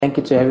Thank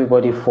you to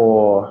everybody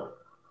for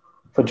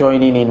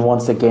joining in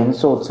once again.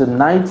 So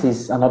tonight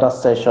is another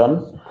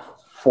session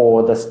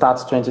for the Start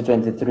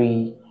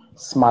 2023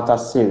 Smarter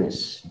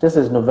series. This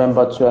is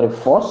November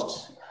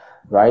 21st,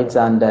 right?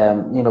 And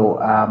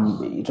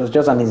it was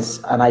just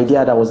an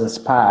idea that was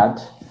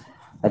inspired,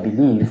 I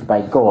believe,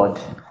 by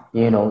God,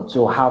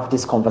 to have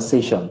these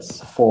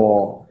conversations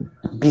for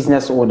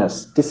business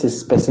owners. This is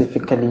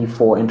specifically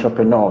for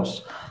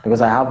entrepreneurs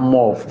because I have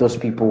more of those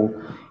people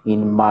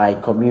in my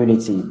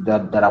community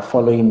that are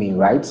following me,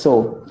 right?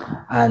 So,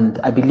 and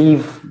I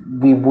believe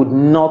we would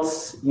not,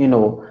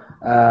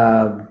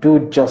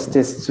 do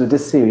justice to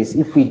this series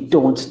if we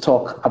don't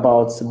talk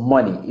about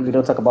money, if we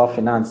don't talk about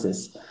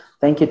finances.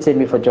 Thank you,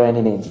 Timmy, for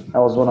joining in. That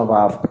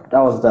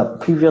was the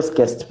previous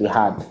guest we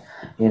had.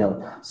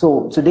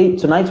 So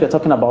tonight we're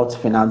talking about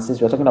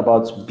finances. We're talking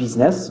about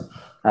business,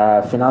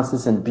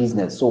 finances and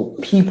business. So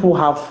people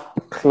have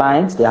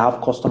clients, they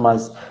have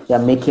customers, they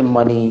are making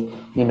money.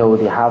 They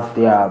have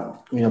their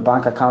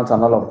bank accounts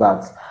and all of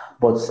that.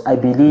 But I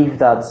believe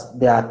that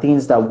there are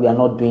things that we are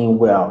not doing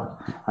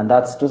well, and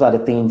those are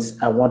the things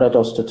I wanted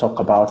us to talk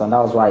about. And that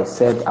was why I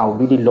said I would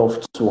really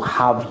love to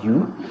have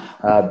you,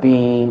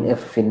 being a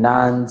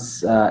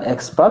finance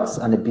expert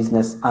and a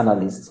business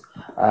analyst.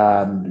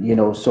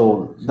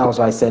 So that was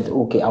why I said,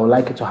 okay, I would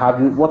like to have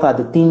you. What are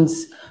the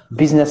things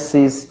business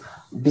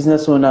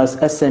owners,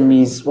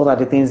 SMEs, what are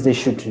the things they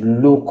should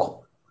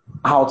look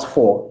out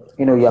for?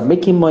 You're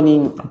making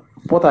money.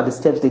 What are the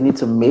steps they need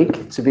to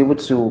make to be able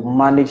to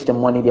manage the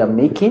money they are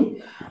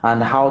making,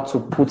 and how to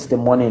put the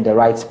money in the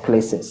right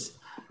places,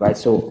 right?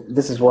 So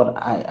this is what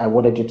I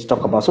wanted you to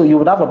talk about. So you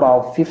would have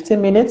about 15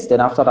 minutes.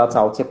 Then after that,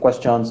 I'll take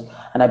questions.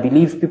 And I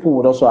believe people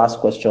would also ask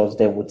questions.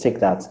 They would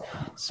take that.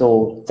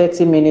 So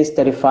 30 minutes,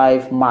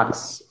 35,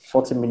 max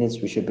 40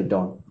 minutes, we should be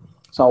done.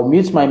 So I'll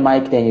mute my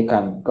mic, then you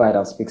can go ahead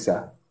and speak,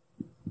 sir.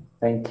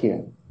 Thank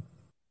you.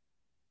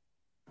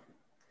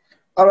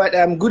 All right.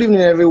 Good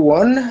evening,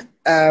 everyone.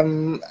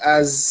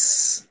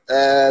 As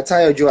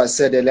Tayo Joe has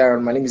said earlier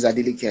on, my name is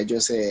Adeleke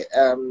Ajose.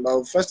 I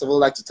would first of all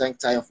like to thank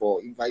Tayo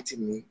for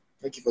inviting me.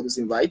 Thank you for this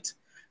invite.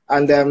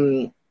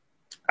 And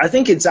I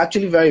think it's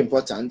actually very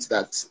important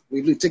that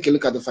we take a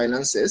look at the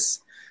finances.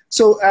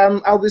 So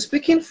I'll be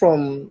speaking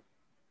from,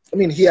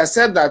 he has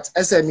said that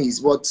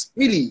SMEs, but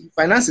really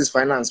finance is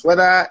finance,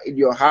 whether in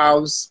your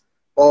house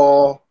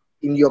or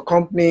in your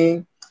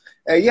company.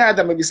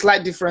 There may be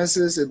slight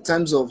differences in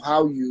terms of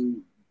how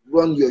you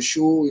run your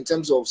show, in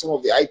terms of some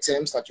of the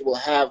items that you will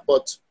have,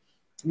 but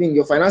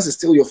your finance is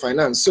still your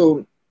finance.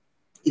 So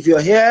if you're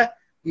here,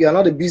 you are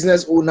not a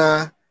business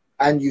owner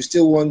and you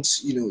still want,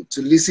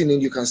 to listen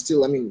in, you can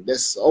still,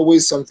 there's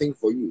always something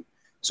for you.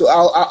 So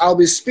I'll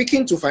be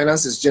speaking to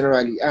finances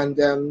generally. And,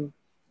 the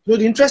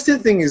interesting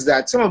thing is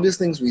that some of these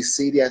things we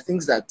say, they are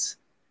things that,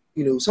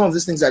 some of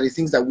these things are the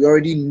things that we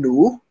already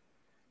know.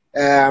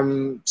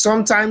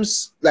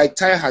 Sometimes, like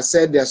Taya has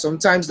said, there are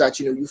sometimes that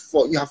you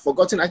have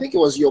forgotten. I think it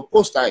was your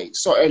post I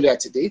saw earlier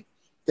today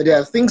that there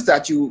are things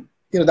that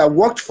that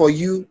worked for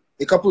you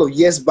a couple of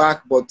years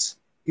back, but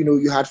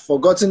you had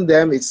forgotten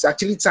them. It's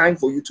actually time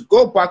for you to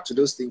go back to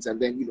those things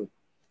and then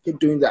keep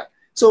doing that.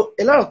 So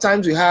a lot of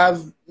times we have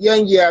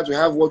years we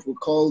have what we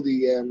call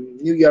the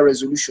New Year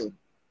resolution.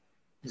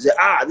 You say,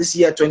 this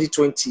year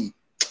 2020,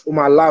 oh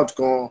my Lord,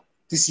 gone.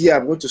 This year,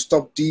 I'm going to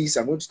stop this.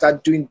 I'm going to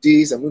start doing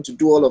this. I'm going to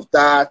do all of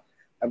that.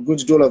 I'm going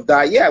to do all of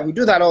that. Yeah, we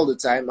do that all the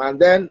time. And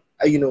then,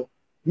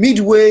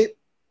 midway,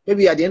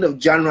 maybe at the end of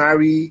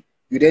January,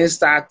 you then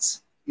start,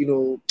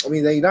 then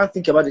you don't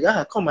think about it.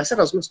 I said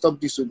I was going to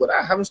stop this, but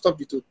I haven't stopped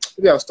it.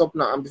 Maybe I'll stop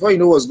now. And before you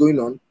know what's going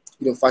on,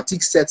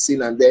 fatigue sets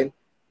in, and then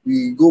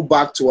we go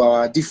back to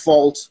our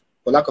default,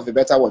 for lack of a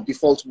better word,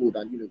 default mode,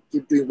 and,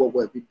 keep doing what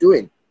we've been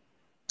doing.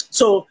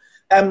 So,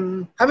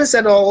 having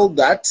said all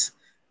that,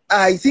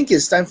 I think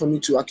it's time for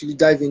me to actually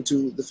dive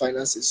into the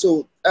finances.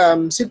 So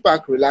sit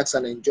back, relax,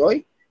 and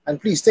enjoy.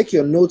 And please take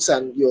your notes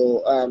and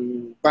your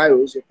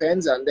biros, your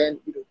pens, and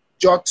then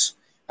jot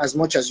as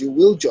much as you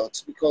will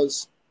jot,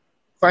 because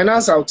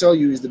finance, I'll tell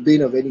you, is the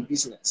bane of any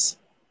business.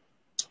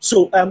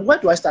 So where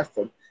do I start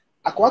from?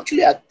 I could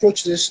actually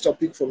approach this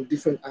topic from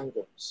different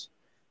angles,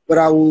 but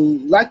I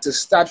would like to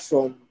start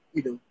from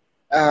the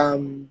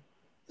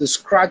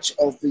scratch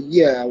of the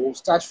year. I will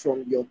start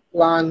from your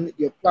plan.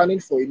 You're planning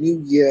for a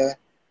new year.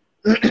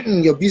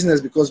 Your business,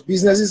 because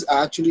businesses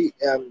are actually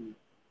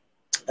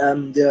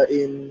they're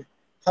in,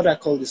 how do I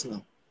call this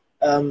now,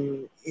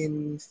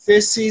 in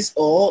phases,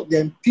 or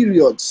then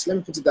periods, let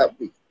me put it that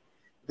way.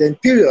 Then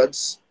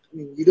periods,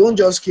 you don't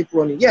just keep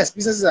running. Yes,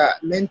 businesses are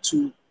meant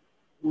to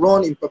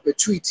run in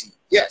perpetuity,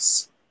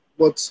 yes,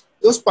 but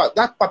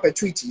that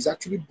perpetuity is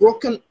actually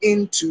broken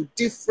into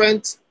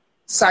different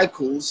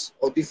cycles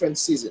or different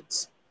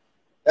seasons.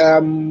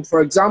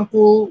 For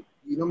example,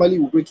 you normally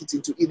will break it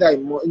into either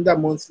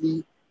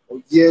monthly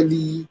or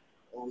yearly,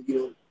 or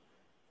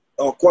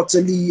or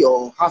quarterly,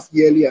 or half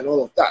yearly, and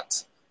all of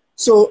that.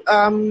 So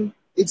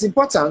it's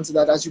important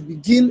that as you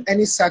begin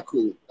any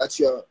cycle that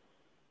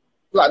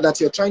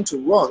you're trying to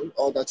run,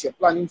 or that you're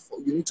planning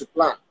for, you need to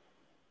plan.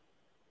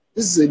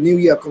 This is a new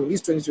year coming.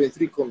 This is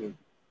 2023 coming.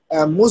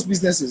 Most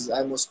businesses,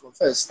 I must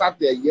confess, start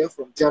their year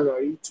from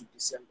January to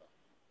December.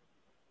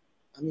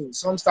 I mean,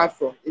 some start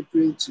from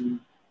April to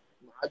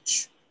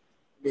March.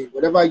 I mean,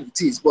 whatever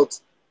it is. But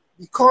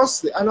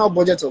because the annual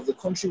budget of the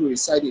country we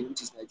reside in,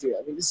 which is Nigeria,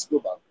 I mean, this is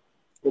global.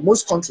 For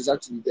most countries,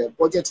 actually, their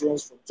budget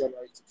runs from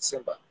January to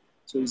December.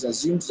 So it's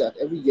assumed that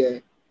every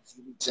year is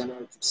really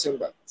January to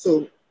December.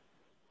 So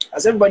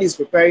as everybody is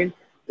preparing,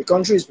 the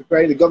country is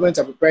preparing, the government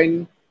are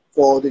preparing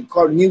for the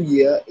current new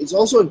year, it's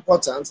also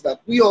important that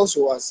we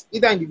also, as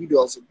either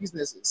individuals or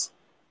businesses,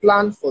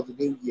 plan for the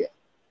new year.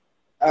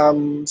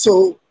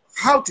 So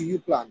how do you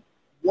plan?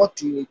 What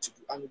do you need to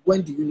do? And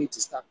when do you need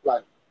to start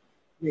planning?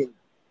 I mean,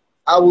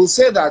 I will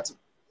say that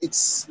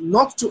it's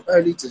not too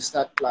early to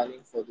start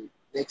planning for the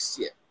next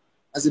year.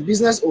 As a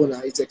business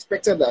owner, it's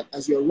expected that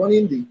as you're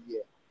running the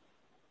year,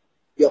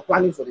 you're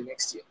planning for the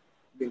next year.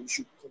 Then you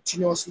should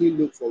continuously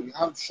look for, you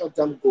have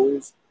short-term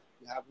goals,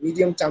 you have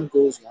medium-term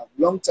goals, you have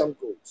long-term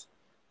goals.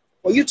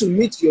 For you to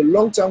meet your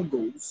long-term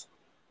goals,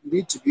 you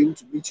need to be able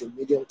to meet your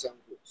medium-term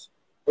goals.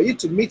 For you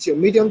to meet your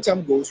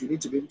medium-term goals, you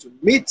need to be able to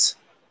meet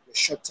your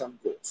short-term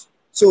goals.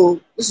 So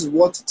this is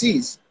what it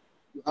is.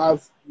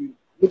 You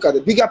look at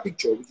the bigger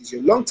picture, which is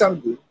your long-term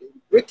goal, then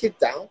you break it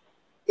down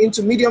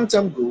into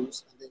medium-term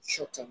goals and then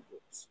short-term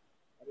goals.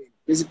 I mean,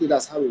 basically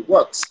that's how it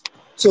works.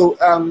 So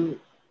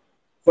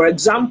for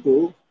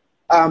example,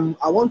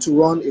 I want to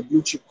run a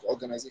blue chip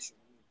organization.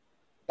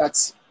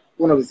 That's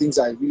one of the things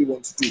I really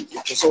want to do.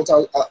 A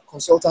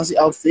consultancy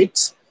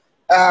outfit,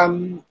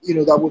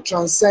 that will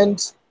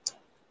transcend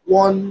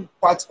one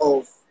part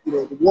of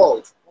the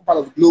world, one part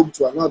of the globe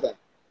to another.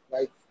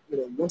 Like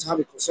you want to have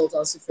a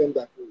consultancy firm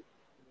that will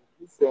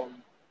move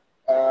from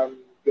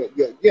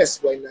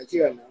yes, we're in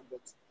Nigeria now,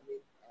 but I mean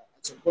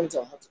at some point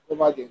I'll have to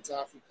cover the entire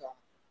Africa.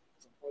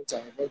 At some point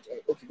I want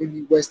okay,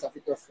 maybe West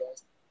Africa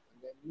first,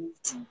 and then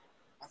move to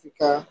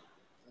Africa,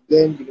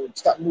 and then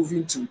start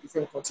moving to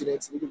different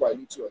continents little by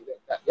little, and then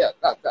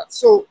that.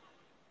 So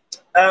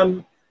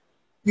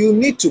you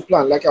need to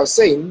plan. Like I was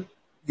saying,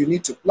 you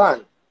need to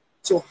plan.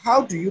 So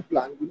how do you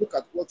plan? You look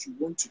at what you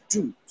want to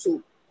do.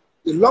 So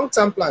the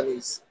long-term plan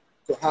is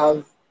to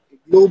have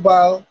a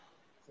global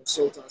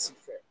consultancy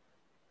firm.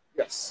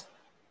 Yes.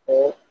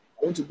 Or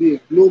I want to be a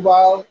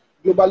globally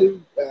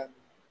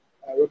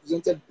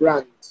represented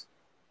brand,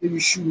 maybe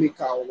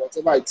shoemaker or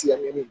whatever it is.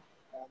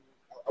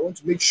 I want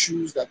to make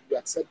shoes that will be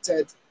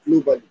accepted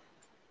globally,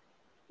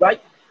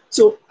 right?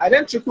 So I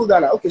then trickle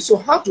that out. Okay, so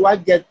how do I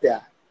get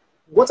there?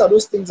 What are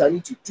those things I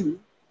need to do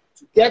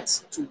to get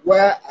to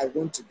where I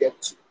want to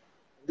get to?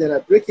 And then I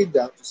break it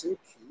down to say,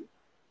 okay,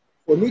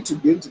 for me to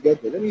be able to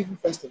get there, let me even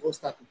first of all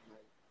start with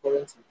my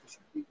current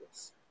location,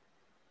 Lagos.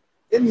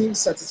 Let me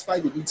satisfy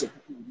the needs of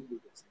people within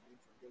Lagos,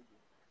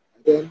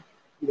 and then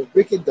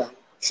break it down,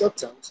 short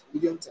term,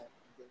 medium term,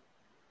 and then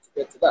to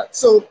get to that.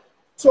 So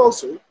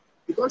also,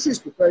 the country is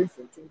preparing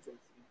for 2023.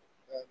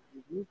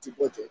 We moved to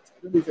budget.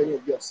 I don't know if any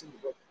of you have seen the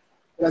budget.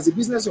 But as a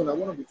business owner,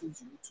 one of the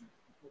things you need to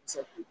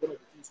one of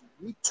the things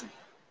you need to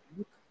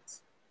look at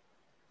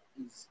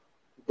is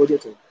the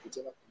budget of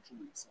whichever country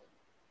you reside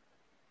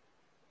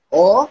in,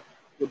 or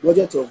the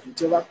budget of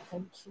whichever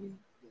country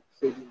you're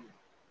trading in.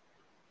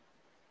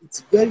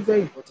 It's very,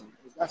 very important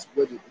because that's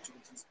where the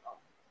opportunities are.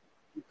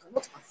 You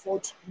cannot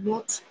afford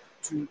not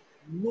to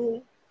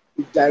know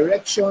the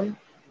direction in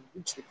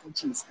which the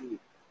country is going.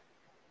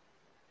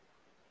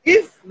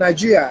 If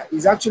Nigeria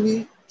is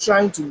actually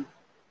trying to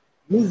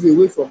move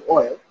away from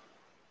oil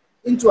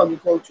into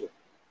agriculture,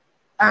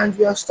 and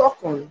we are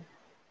stuck on,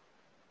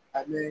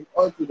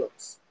 oil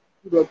products,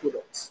 crude oil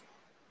products,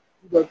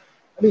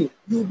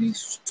 you'll be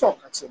stuck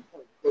at some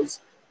point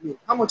because,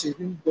 how much is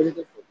being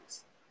budgeted for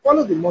this?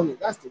 Follow the money.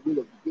 That's the rule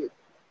of the game.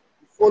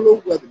 You follow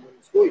where the money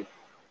is going.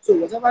 So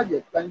whatever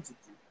you're planning to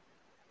do,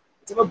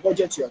 whatever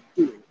budget you are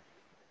doing,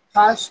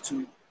 has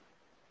to,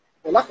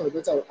 for lack of a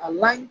better word,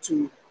 align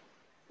to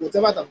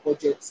whatever the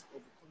budget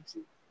of the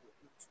country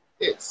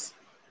is.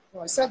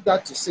 Now, I said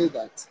that to say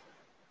that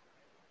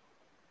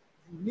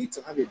you need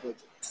to have a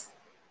budget.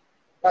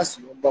 That's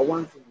the number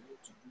one thing you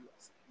need to do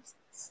as a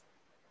business.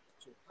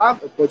 So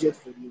have a budget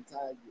for the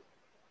entire year.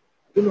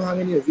 I don't know how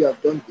many of you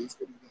have done this,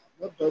 but if you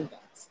have not done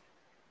that,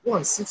 go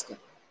and sit down.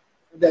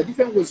 And there are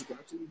different ways you can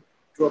actually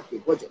drop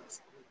your budget.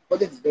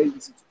 Budget is very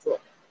easy to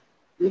drop.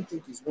 Don't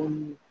think it's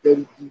one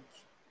very big.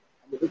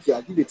 Okay,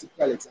 I'll give you a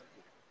typical example.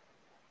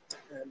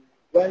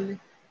 When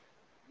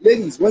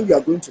you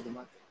are going to the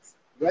market,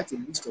 you write a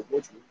list of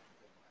what you want to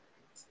buy.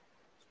 So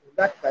in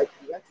that type,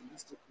 you write a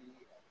list of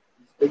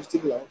the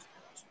vegetable I want to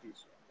buy today.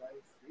 So I'm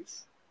buying fish,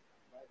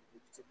 I'm buying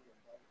vegetable,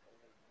 I'm buying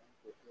oil, I'm buying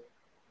pepper,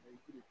 and then you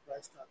put a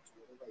price tag to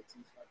whatever it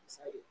is right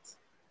beside it.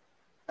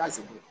 That's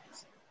a budget.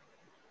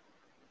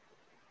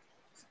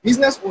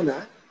 Business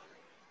owner,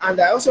 and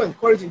I also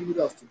encourage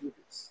individuals to do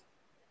this.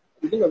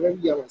 At the beginning of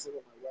every year, myself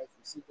and my wife,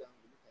 we sit down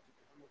and look at it,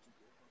 how much is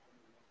the income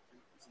coming in?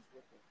 This is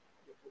what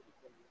we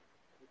come in.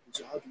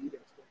 So how do you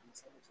expect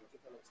this? How much is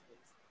the total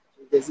expense? So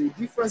if there's a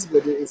difference,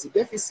 but there is a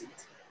deficit,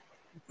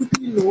 you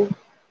quickly know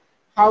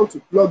how to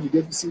plug the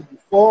deficit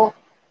before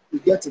we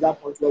get to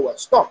that point where we're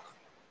stuck.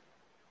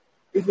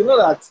 If you know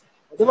that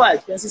whatever our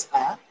expenses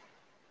are,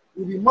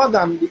 will be more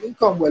than the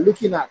income we're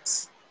looking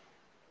at.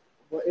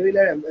 But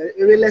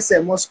let's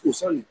say Moscow,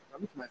 sorry,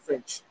 I'm looking my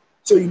French.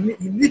 So you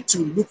need to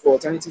look for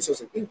alternative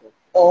source of income,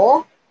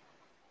 or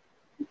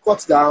you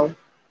cut down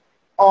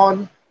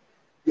on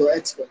your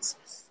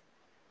expenses.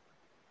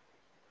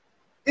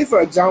 If,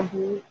 for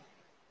example,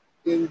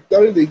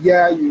 during the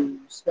year you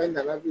spend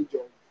an average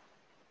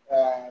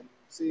of,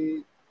 say,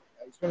 you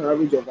spend an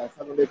average of like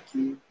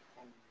 500K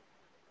on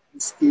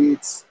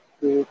biscuits,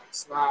 coke,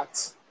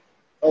 snacks,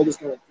 all those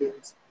kind of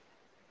things.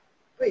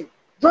 Wait,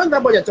 join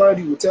that budget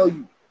already will tell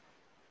you.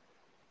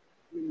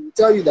 It will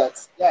tell you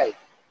that, yeah.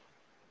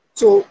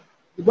 So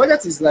the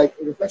budget is like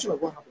a reflection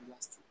of what happened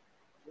last year.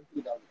 Don't put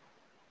it that way.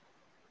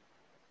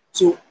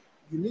 So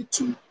you need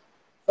to,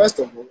 first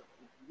of all, you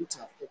need to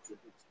have kept your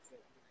books.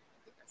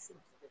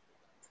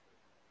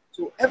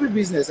 So every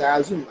business,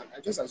 I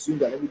just assume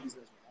that every business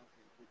will have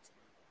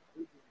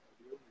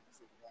their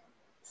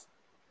books.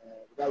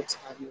 Without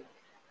having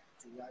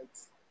to write,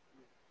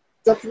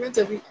 document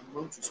every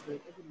amount you spend,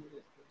 every money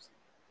that comes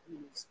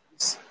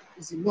in.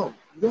 It's enough.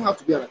 You don't have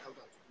to be an accountant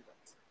to do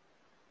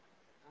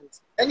that.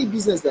 And any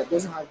business that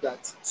doesn't have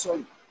that,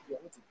 sorry, you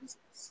are not a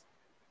business.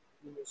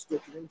 You must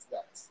document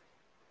that.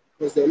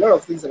 Because there are a lot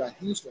of things that are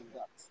hinged on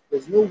that.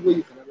 There's no way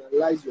you can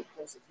analyze your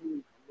costs. There's no way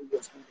you can know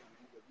what's going on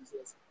in your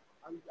business.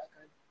 I'm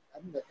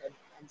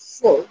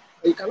sure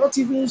that you cannot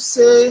even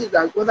say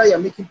that whether you're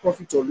making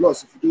profit or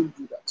loss if you don't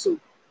do that. So,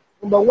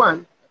 number one,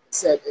 like I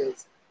said,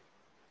 is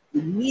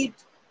you need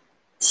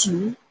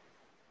to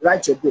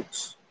write your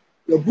books.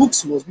 Your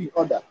books must be in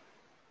order.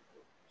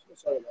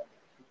 Sorry about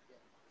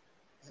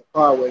that.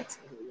 Power went.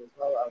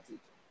 Power outage.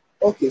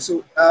 Okay,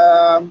 so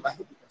I hope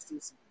you can still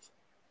see me.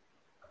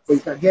 So you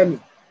can hear me.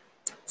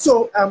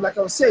 So, like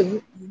I was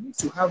saying, you need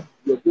to have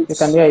your books. You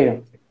can hear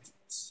you.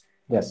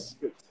 Yes.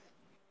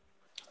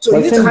 So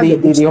you need to have your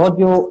books. The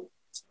audio.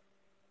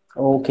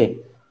 Okay.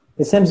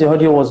 It seems the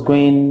audio was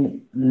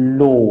going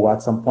low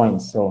at some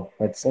point, so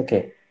it's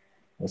okay.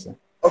 Listen.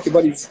 Okay,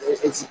 but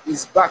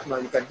it's back now.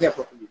 You can hear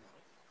properly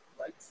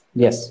now, right?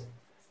 Yes.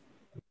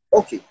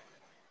 Okay.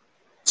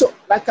 So,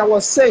 like I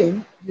was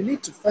saying, you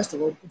need to first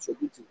of all put your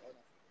books in order.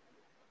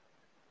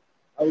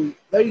 I will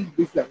very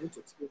briefly, I'm going to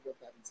explain what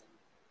that is and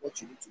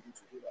what you need to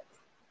do that.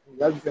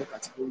 You have different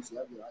categories. You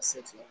have your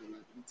assets, you have your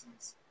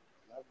liabilities,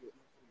 you have your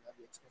income, you have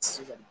your expenses.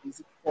 Those are the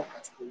basic 4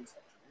 categories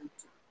that you need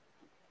to.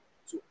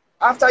 So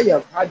after you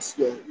have had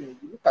your, you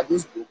look at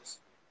those books,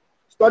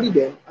 study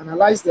them,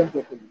 analyze them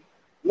properly.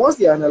 Once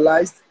they are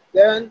analyzed,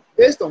 then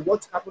based on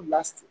what happened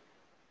last year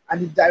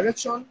and the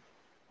direction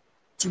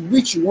to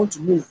which you want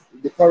to move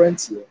in the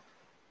current year,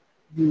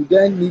 you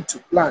then need to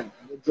plan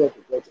and then draw up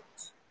a budget.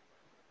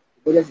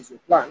 The budget is your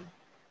plan.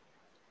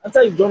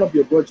 After you've drawn up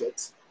your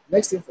budget,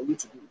 next thing for you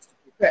to do is to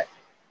prepare.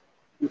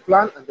 You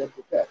plan and then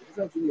prepare. The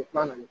difference between your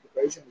plan and your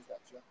preparation is that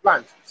you have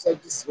planned. You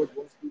said this is what you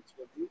want to do, this is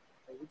what you do,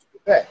 and you need to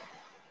prepare.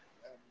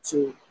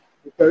 So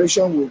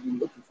preparation will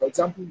be, okay, for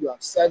example, you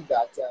have said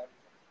that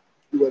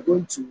you are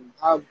going to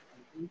have an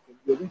income,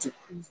 you're going to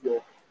increase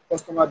your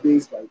customer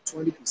base by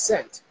 20%. You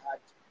had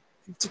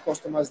 50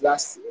 customers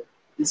last year.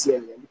 This year,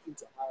 you're looking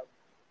to have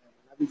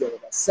an average of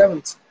about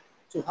 70.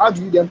 So how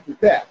do you then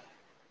prepare?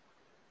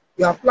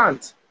 You have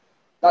planned.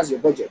 That's your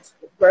budget.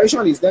 The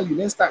preparation is then you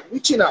then start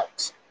reaching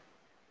out.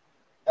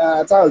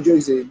 Tao Joe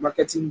is a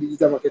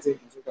digital marketing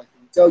consultant. He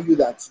will tell you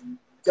that,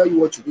 tell you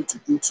what you need to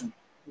do to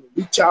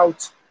reach out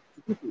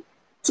to people.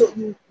 So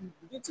you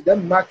begin to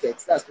then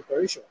market. That's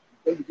preparation.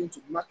 You then begin to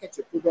market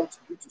your product.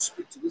 You begin to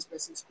speak to this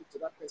person, speak to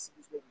that person.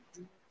 This is what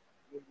we do.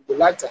 We would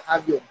like to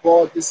have you on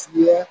board this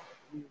year.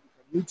 We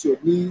can meet your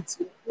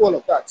needs. All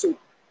of that. So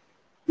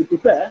you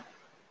prepare,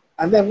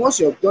 and then once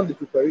you have done the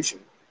preparation,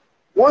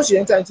 once you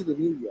enter into the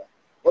new year,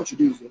 what you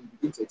do is you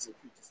begin to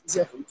execute. It's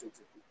easier for you to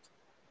execute.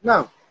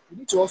 Now, you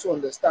need to also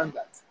understand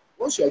that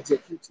once you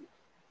execute it,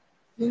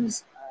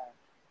 things are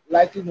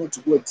likely not to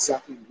go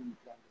exactly the way you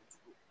plan them to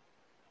go.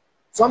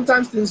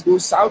 Sometimes things go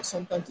south,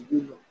 sometimes they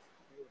go north.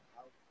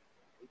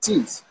 It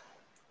is.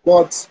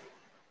 But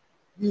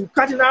the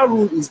cardinal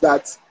rule is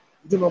that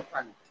you do not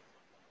panic.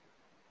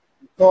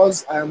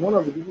 Because I am one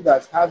of the people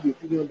that have the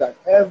opinion that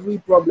every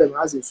problem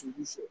has a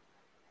solution.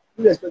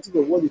 Irrespective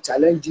of what the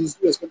challenge is,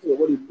 irrespective of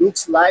what it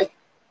looks like,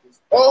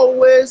 there's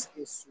always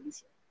a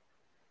solution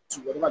to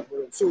whatever the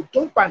problem is. So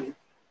don't panic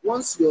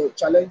once your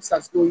challenge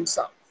starts going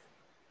south.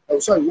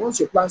 Once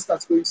your plan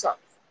starts going south,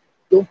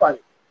 don't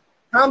panic.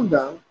 Calm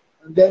down,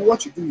 and then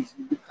what you do is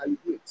you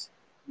recalibrate,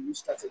 you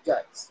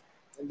strategize,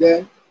 and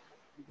then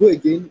you go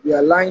again,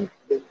 realign,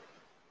 then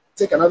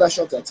take another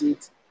shot at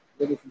it.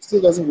 Then if it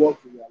still doesn't work,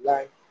 you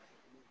realign.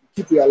 You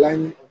keep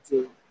realigning until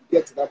you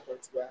get to that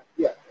point where,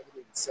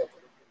 everything is set.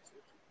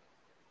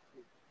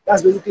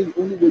 That's basically the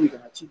only way you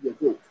can achieve your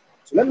goal.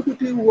 So let me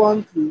quickly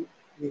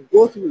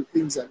go through the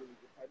things and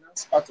the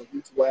finance part of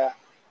it where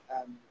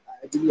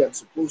ideally I'm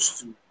supposed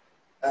to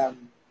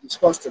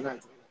discuss tonight.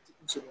 I'm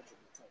taking so much of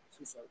the time.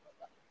 So sorry about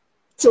that.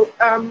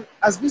 So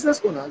as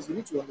business owners, you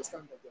need to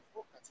understand that there are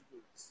 4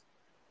 categories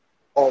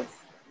of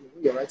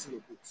when you're writing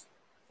your books,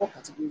 4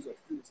 categories of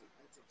things and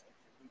items that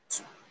you need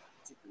to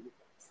take a look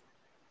at.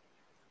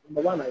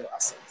 Number one are your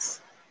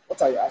assets.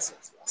 What are your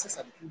assets? Your assets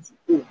are the things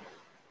you own.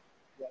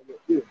 They are your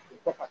own, your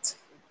property.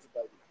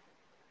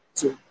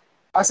 So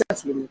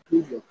assets will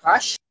include your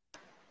cash,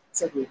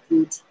 assets will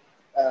include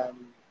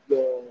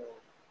your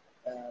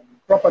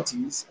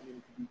properties. I mean,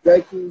 it could be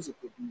vehicles, it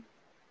could be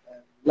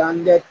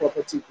landed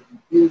property, it could be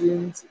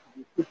buildings, it could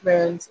be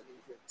equipment. I mean,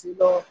 if you're a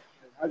tailor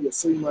and have your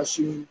sewing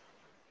machine,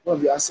 one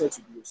of your assets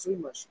will be your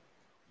sewing machine.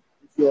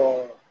 If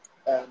you're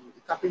a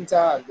carpenter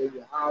and then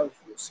you have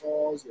your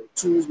saws, your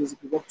tools,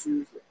 basically work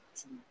tools,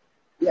 actually,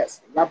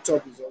 yes,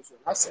 laptop is also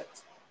an asset.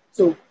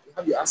 So you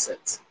have your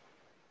assets.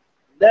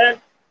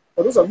 Then,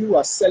 for those of you who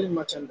are selling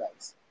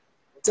merchandise,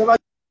 whatever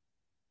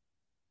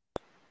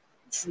you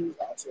choose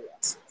are also your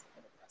assets.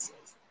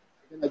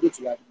 Then I go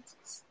to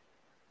liabilities.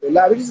 The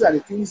liabilities are the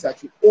things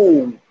that you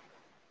own.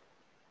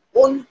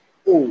 Own,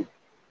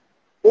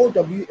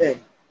 O-W-N,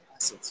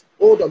 assets.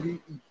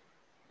 O-W-E,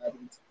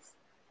 liabilities.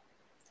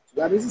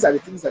 So liabilities are the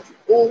things that you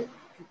owe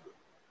people.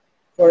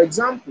 For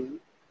example,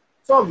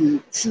 some of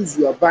the shoes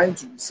you are buying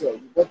to resell,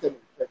 you bought them in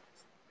credit.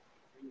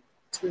 You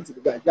explain to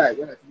the guy,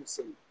 when I finish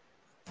selling,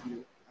 I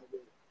will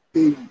pay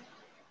you.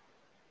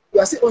 You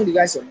are still owing the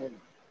guy some money.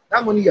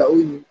 That money you are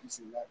owing him is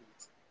your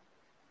liability.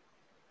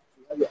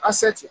 You have your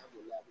assets, you have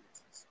your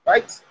liabilities,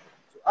 right?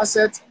 So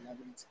assets and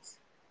liabilities.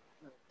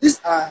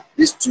 Now,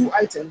 these two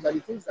items are the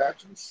things that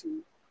actually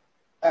show.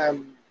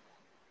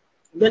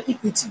 Then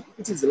equity.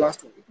 Equity is the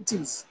last one. Equity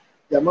is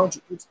the amount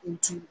you put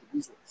into the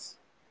business.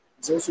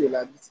 It's also a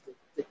liability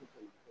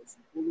technically because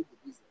you borrow the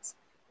business.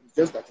 It's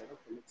just that you're not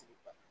collecting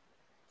it back.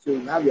 So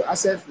you have your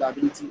assets,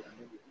 liability, and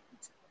then your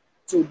equity.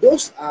 So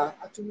those are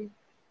actually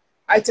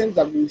items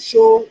that will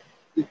show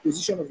the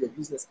position of your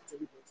business at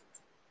every point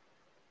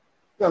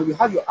in time. Now you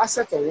have your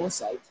assets on one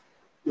side,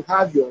 you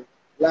have your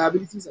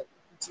liabilities and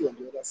equity on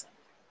the other side.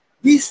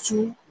 These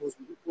two must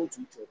be equal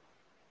to each other.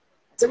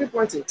 At every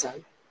point in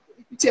time,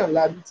 the equity and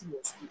liability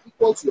must be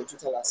equal to your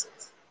total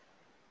assets.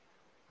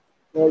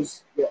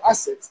 Because your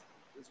assets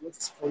is what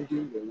is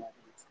funding your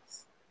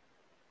liabilities.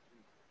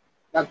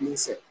 That being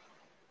said,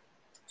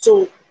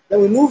 so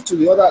then we move to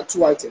the other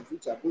two items,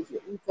 which are both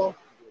your income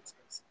and your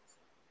expenses.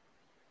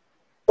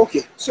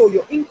 Okay, so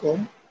your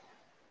income,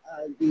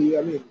 some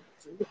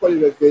people call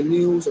it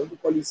revenue, some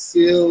people call it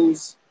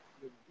sales,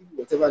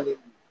 whatever name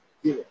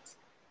you give it,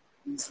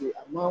 is the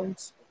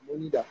amount of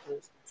money that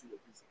comes into your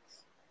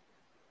business.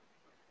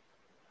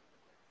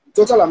 The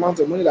total amount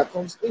of money that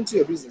comes into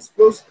your business,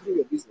 flows through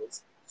your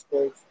business, is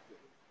called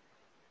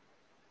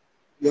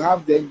your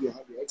income. You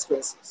have your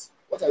expenses.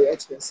 What are your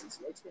expenses?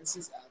 Your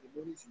expenses are the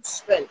money you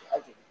spend out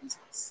of the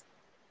business.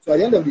 So at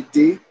the end of the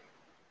day,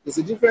 there's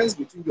a difference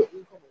between your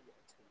income and your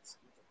expense.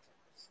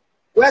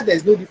 Where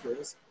there's no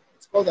difference,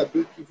 it's called a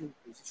break-even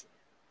position.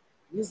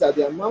 It means that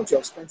the amount you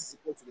have spent is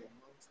equal to the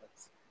amount that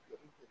your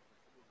income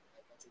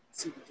that you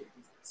receive into the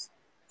business.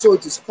 So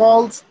it is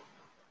called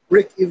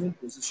break-even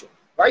position,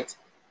 right?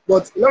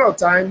 But a lot of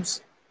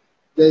times,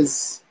 you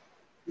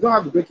don't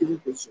have the break-even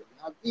position.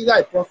 You have either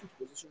a profit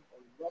position or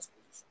a loss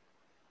position.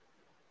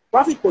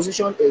 Profit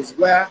position is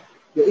where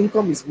your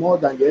income is more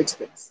than your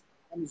expense.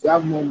 That means you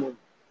have more money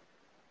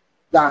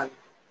than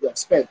you have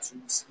spent.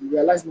 You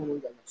realize more money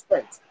than you have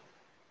spent.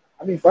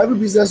 I mean, for every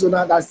business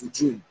owner, that's the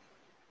dream.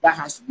 That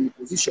has to be a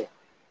position.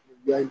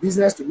 You are in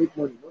business to make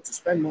money, not to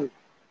spend money.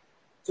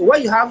 So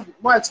when you have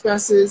more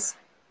expenses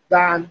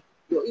than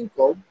your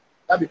income,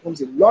 that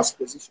becomes a loss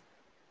position.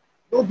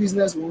 No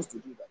business wants to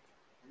do that.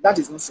 And that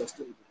is not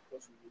sustainable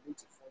because you need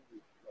to fund the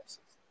losses.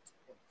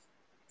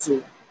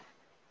 So,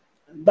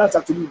 and that's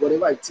actually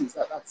whatever it is.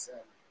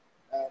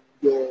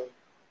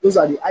 Those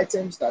are the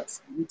items that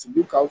you need to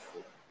look out for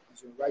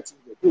as you're writing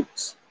your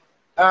books.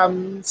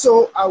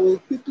 So I will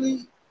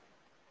quickly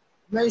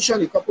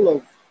mention a couple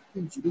of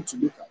things you need to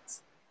look at.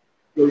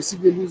 Your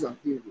receivables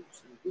and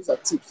payables. Those are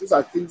tips. Those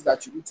are things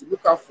that you need to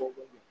look out for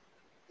when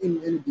you're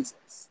in any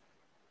business.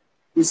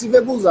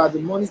 Receivables are the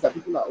monies that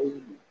people are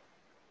owing you.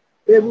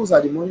 Payables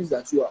are the monies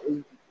that you are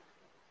owing people.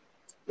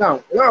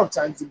 Now, a lot of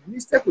times, the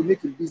mistake we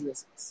make in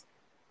businesses,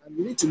 and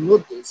you need to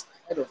note this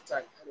ahead of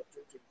time, ahead of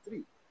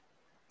 2023.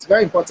 It's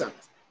very important.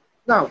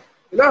 Now,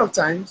 a lot of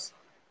times,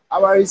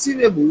 our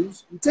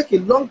receivables, we take a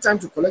long time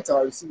to collect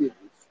our receivables.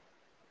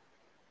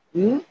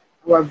 We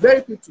are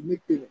very quick to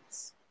make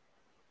payments.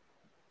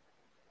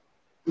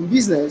 In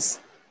business,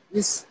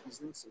 this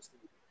is not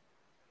sustainable.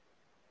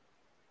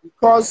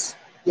 Because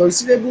your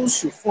receivables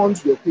should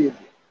fund your payable.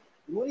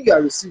 The money you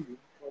are receiving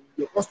from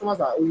your customers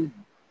that are owing you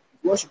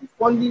is what should be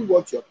funding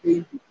what you are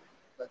paying people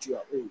that you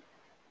are owing.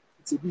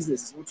 It's a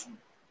business, it's not you.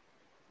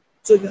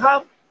 So if you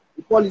have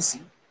a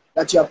policy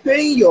that you are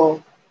paying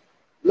your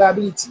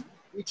liability,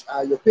 which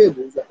are your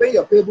payables, you are paying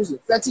your payables in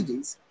 30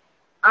 days,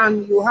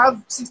 and you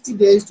have 60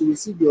 days to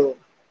receive your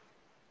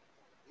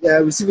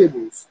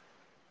receivables,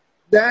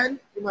 then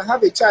you might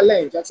have a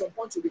challenge. At some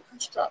point, you'll be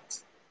cash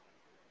strapped.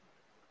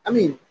 I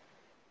mean,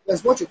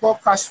 there's what you call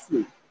cash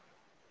flow.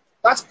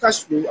 That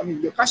cash flow, I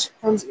mean, your cash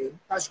comes in,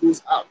 cash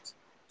goes out.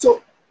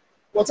 So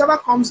whatever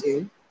comes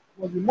in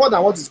must be more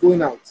than what is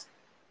going out.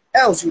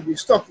 Else you'll be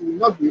stuck, you will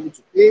not be able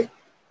to pay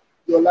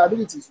your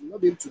liabilities, you will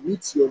not be able to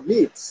meet your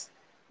needs,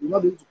 you will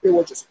not be able to pay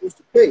what you're supposed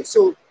to pay.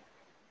 So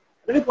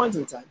at any point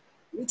in time,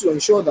 you need to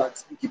ensure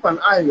that you keep an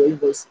eye on your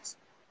invoices,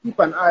 keep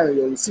an eye on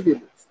your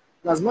receivables,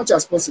 and as much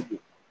as possible.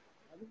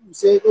 People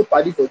say no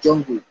party for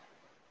jungle.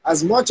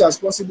 As much as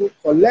possible,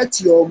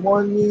 collect your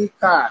money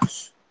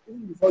cash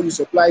even before you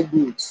supply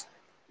goods,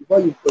 before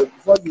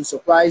you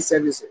supply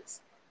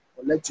services.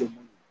 Collect your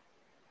money,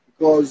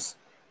 because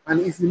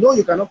and if you know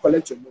you cannot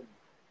collect your money,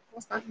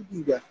 constantly be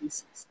in their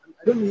faces. And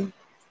I don't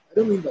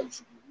mean that you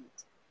should be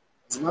rude.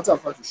 As a matter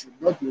of fact, you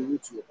should not be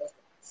rude to your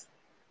customers.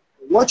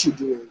 But what you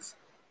do is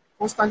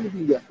constantly be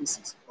in their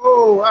faces.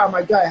 Oh,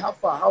 my guy, how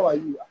far? How are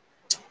you?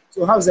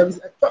 So how's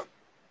everything?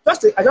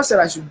 I just said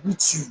I should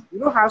greet you. You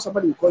know how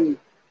somebody will call you.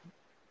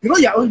 You know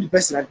you're only the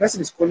person, and the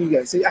person is calling you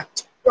and say,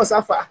 what's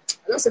how far?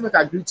 I just said make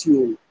I greet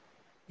you.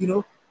 You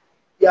know,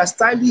 you are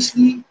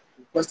stylishly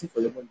requesting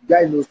for your money. The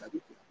guy knows that okay,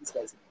 this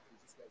guy is in my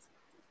face, this guy is in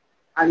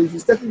my face. And if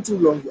it's taking too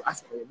long, you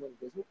ask for your money.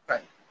 There's no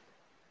crime.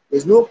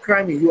 There's no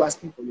crime in you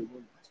asking for your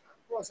money.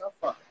 What's how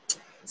far?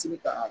 I say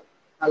make I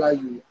allow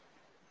you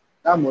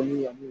that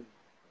money. I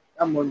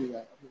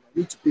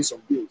need to pay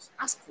some bills.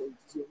 Ask for it.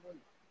 It's your money.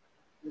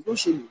 There's no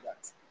shame in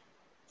that.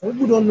 Some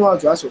people don't know how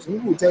to ask for. Some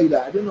people will tell you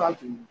that I don't know how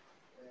to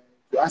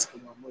ask for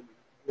my money.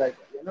 Like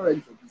you're not ready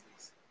for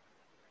business.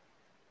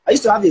 I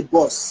used to have a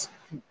boss.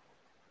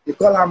 They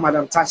call her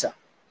Madam Tasha.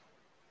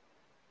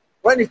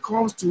 When it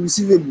comes to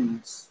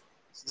receivables,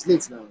 she's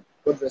late now.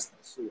 God rest her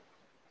soul.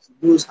 She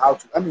knows how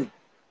to.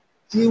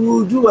 She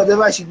will do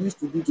whatever she needs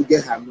to do to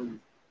get her money.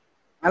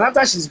 And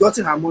after she's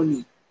gotten her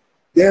money,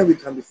 then we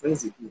can be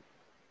friends again.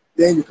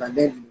 Then you can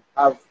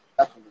have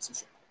that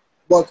conversation.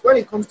 But when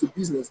it comes to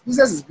business,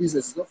 business is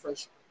business. It's not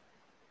friendship.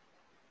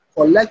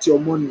 Collect your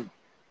money.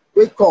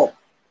 Wake up.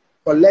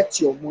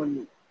 Collect your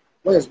money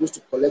when you're supposed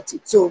to collect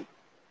it. So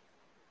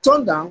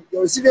turn down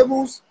your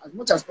receivables as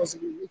much as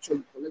possible. Make sure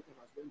you collect them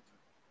as well.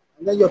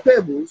 And then your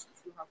payables,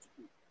 if you have to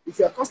pay. If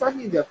you are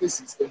constantly in their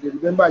faces, then they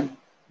remember you.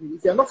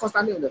 If you are not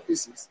constantly on their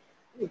faces,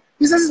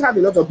 businesses have a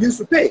lot of bills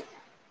to pay.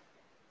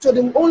 So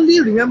they will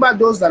only remember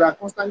those that are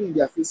constantly in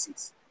their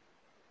faces.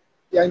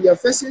 If they are in their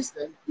faces,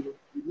 then you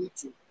need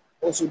to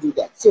also do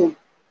that. So,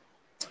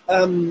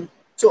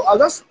 so I'll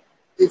just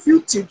a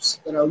few tips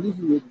that I'll leave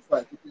you with before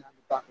I quickly hand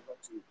it back over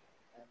to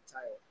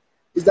Tayo,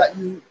 is that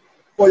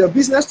for your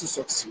business to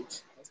succeed,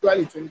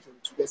 especially in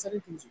 2022, there's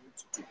certain things you need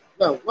to do.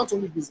 Now, not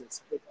only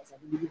business, but as an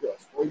individual,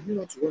 or you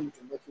not to run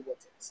into murky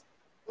waters.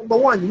 Number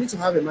one, you need to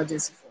have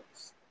emergency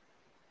funds.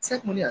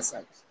 Set money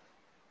aside.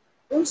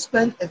 Don't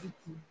spend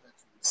everything that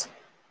you receive.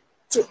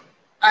 So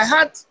I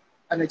had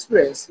an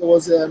experience. There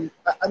was,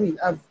 I've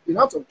been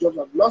out of jobs.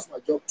 I've lost my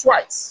job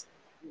twice.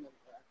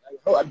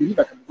 I believe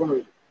I can be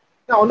vulnerable.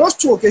 Now, on those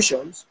two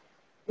occasions,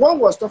 one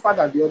was tougher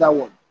than the other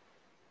one.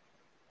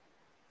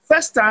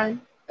 First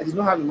time, I did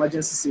not have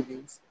emergency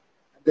savings.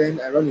 And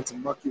then I ran into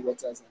murky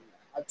waters and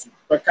I had to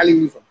practically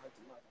live from hand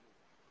to mouth.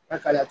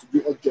 Practically had to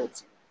do odd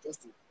jobs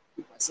just to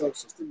keep myself,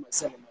 sustain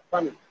myself and my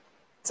family.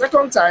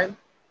 Second time,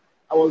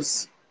 God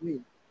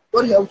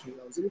helped me.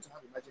 I was able to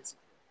have emergency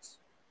funds.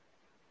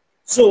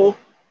 So,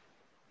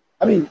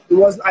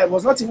 I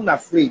was not even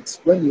afraid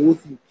when the whole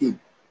thing came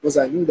because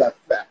I knew that,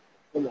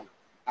 come on,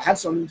 I had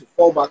something to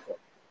fall back on.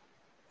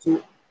 So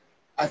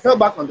I fell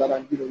back on that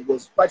and it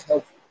was quite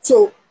helpful.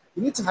 So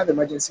you need to have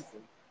emergency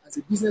fund as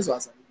a business or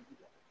as an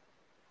individual.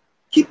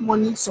 Keep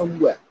money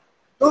somewhere.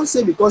 Don't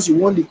say because you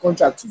won the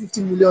contract,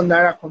 250 million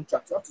naira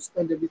contract, you have to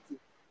spend everything.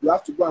 You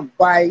have to go and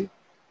buy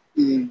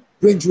a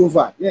Range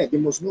Rover. Yeah, they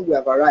must know we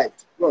have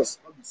arrived. Plus,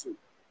 not be so.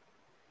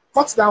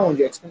 Cut down on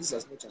your expenses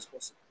as much as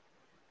possible.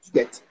 You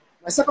get.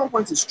 My second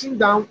point is trim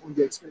down on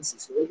your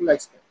expenses, your regular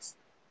expense.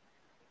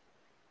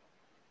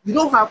 You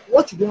don't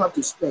have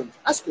to spend.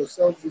 Ask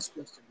yourself this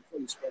question before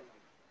you spend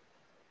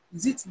money.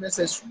 Is it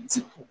necessary? Is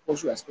it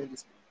compulsory I spend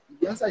this money? If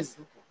the answer is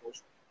not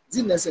compulsory, is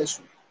it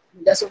necessary?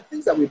 There are some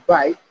things that we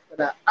buy that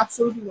are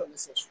absolutely not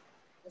necessary.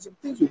 There are some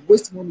things we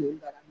waste money on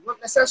that are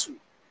not necessary.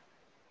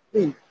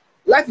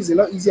 Life is a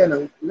lot easier now.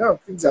 A lot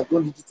of things have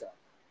gone digital.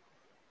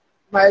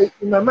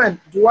 In my mind,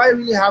 do I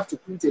really have to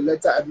print a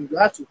letter? Do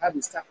I have to have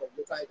a stack of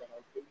letterhead that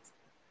I'll print?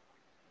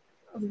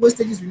 The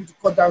wastages we need to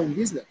cut down in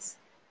business.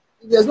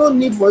 There's no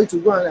need for you to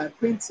go and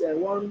print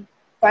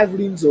 5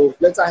 reams of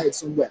letterhead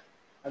somewhere.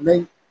 And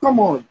then, come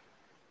on,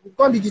 you've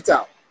gone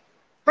digital.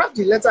 Have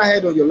the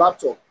letterhead on your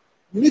laptop.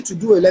 You need to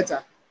do a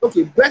letter.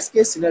 Okay, best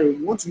case scenario,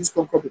 you want to use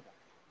Concorde paper.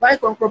 Buy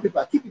Concorde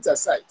paper, keep it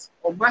aside,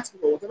 or matte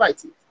paper, whatever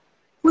it is.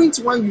 Print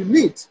when you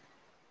need.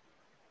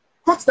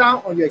 Cut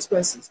down on your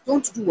expenses.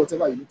 Don't do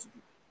whatever you need to do.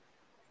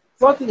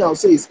 Third thing I'll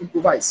say is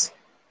improvise.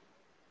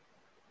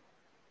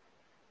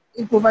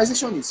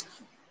 Improvisation is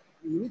key.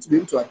 You need to be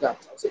able to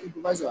adapt. I'll say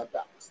improvise or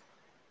adapt.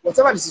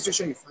 Whatever the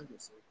situation you find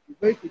yourself, be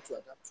very quick to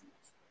adapt to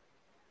it.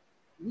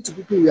 You need to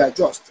quickly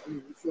readjust.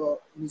 If you're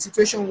in a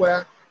situation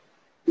where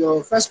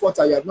your first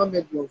quarter, you have not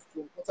met your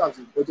quarter of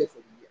the budget for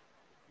the year,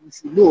 you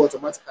should know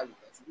automatically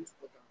that you need to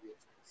cut down the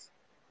expense.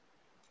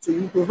 So you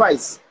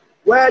improvise.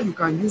 where you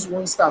can use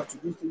one staff to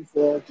do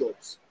 3-4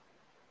 jobs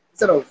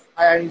instead of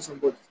hiring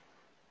somebody.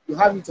 You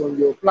have it on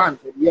your plan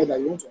for the year that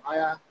you want to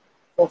hire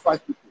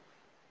 4-5 people,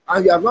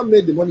 and you have not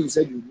made the money you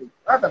said you would make.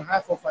 Rather than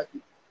hire 4-5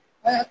 people,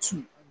 hire 2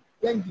 and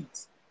blend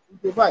it,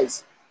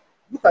 improvise,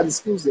 look at the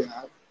skills they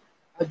have,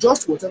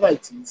 adjust whatever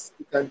it is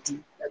they can do,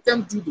 let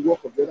them do the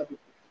work of the other people.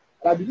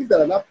 And I believe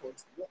that at that point,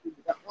 the work will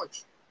be that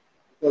much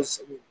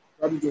because you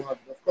probably don't have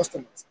enough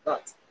customers.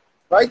 That,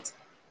 right?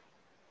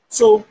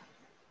 So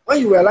when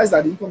you realize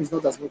that the income is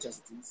not as much as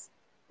it is,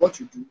 what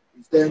you do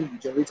is then you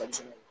generate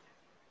additional income.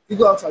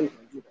 Figure out how you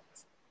can do that.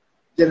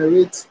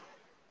 Generate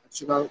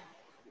additional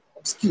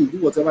skill, do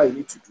whatever you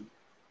need to do,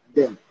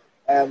 and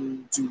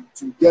then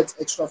to get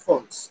extra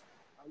funds.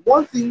 And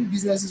one thing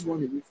businesses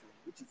want away from,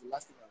 which is the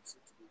last thing I'll say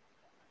today,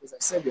 because I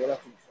said the other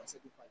thing before, I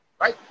said it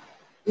right,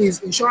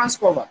 is insurance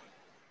cover.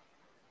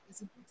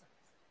 It's important.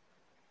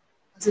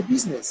 As a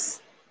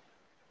business,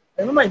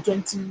 I remember in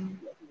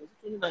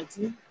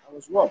 2019, I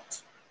was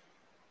robbed.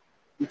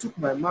 They took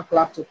my Mac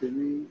laptop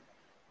away,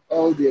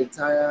 all the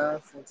entire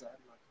front I had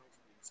my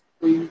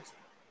account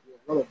was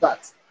all of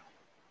that.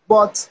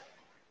 But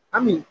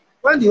I mean,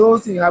 when the whole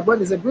thing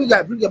happened, they said, bring it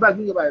back.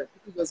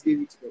 People just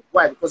gave it to them.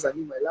 Why? Because I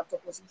knew my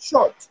laptop was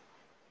insured.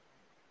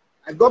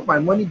 I got my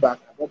money back,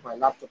 I bought my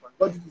laptop, and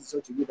God did it in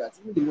such a way that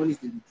even the monies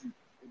they withdrew,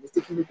 they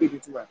mistakenly paid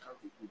into my account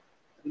again.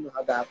 I didn't know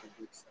how that happened,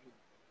 but I mean,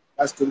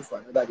 that's story for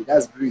another day.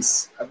 That's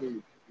grace. I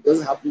mean, it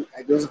doesn't happen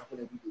every day. It doesn't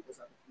happen.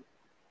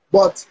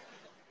 But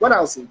what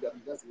I'll say,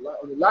 that's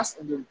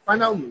on the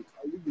final note,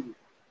 I'll leave you with,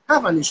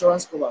 have an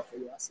insurance cover for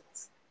your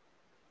assets.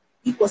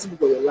 If possible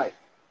for your life.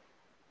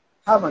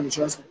 Have an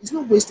insurance cover. It's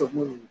no waste of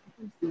money.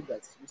 People think that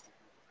it's waste of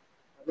money.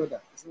 My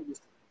brother, it's no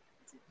waste of money.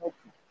 It will help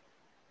you.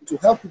 It will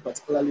help you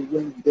particularly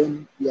when you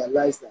then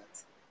realize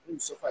that when you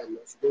suffer a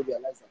loss, you don't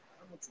realize that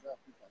how much should I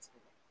pay for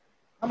cover?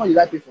 How much did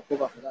I pay for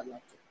cover for that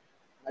laptop?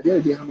 At the end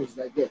of the day, how much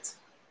did I get?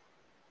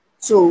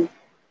 So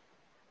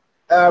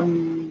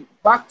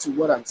back to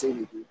what I'm saying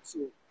again. So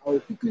I will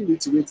quickly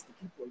reiterate the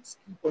key points.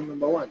 Key point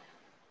number one.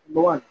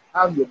 Number one,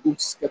 have your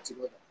books kept in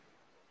order.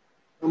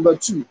 Number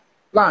two,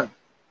 plan.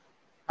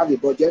 Have a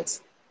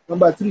budget.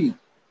 Number three,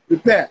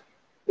 prepare.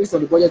 Based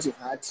on the budget you've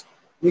had,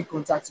 make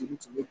contacts you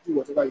need to make, do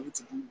whatever you need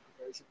to do in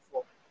preparation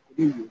for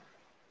the new year.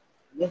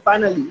 And then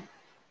finally,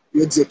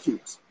 you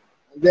execute.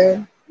 And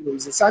then,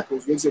 it's a cycle.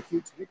 You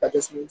execute, make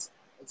adjustments,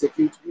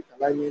 execute, make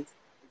alignment,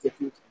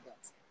 execute, and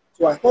that.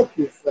 So I hope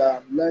you've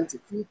learned a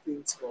few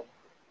things from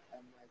my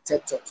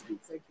TED Talk today.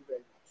 Thank you very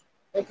much.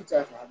 Thank you,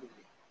 Ty, for having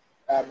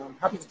me. I'm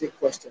happy to take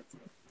questions.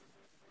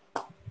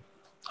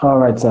 All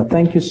right, sir.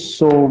 Thank you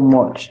so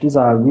much. These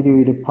are really,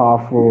 really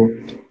powerful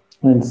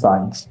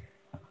insights.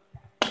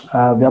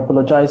 We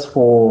apologize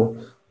for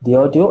the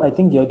audio. I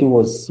think the audio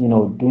was,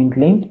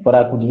 dwindling, but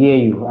I could hear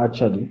you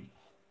actually.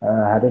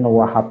 I don't know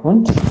what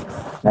happened.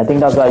 I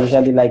think that's why I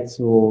usually like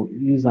to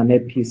use an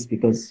earpiece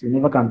because you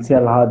never can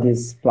tell how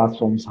these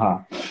platforms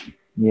are,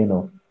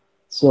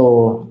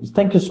 So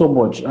thank you so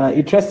much.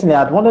 Interestingly,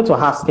 I'd wanted to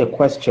ask a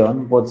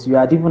question, but you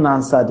had even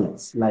answered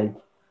it. Like,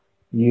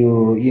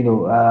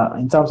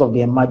 in terms of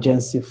the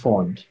emergency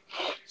fund.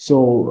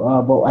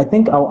 So, but I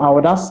think I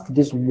would ask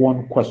this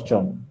one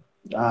question,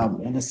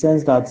 in the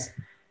sense that,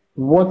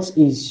 what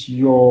is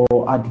your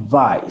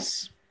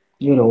advice?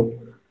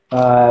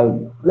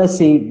 Let's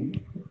say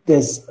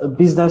there's a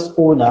business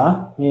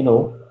owner,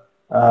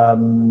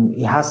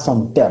 he has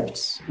some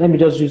debts. Let me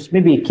just use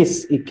maybe a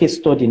case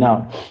study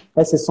now.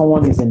 Let's say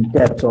someone is in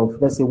debt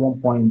of, let's say,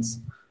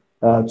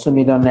 1.2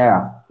 million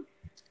naira.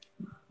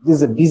 This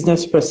is a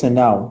business person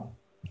now,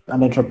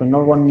 an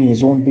entrepreneur running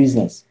his own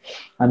business,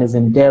 and is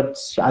in debt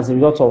as a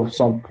result of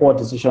some poor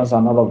decisions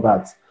and all of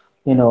that.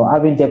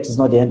 Having debt is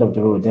not the end of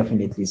the road,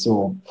 definitely.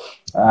 So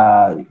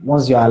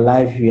once you're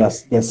alive,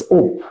 there's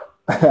hope.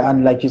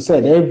 And like you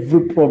said,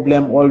 every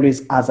problem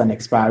always has an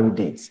expiry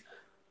date.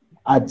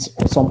 At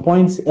some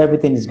point,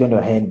 everything is going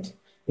to end.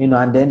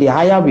 And then the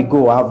higher we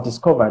go, I've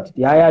discovered,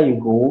 the higher you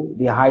go,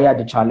 the higher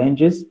the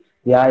challenges,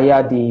 the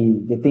higher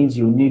the things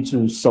you need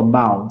to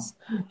surmount.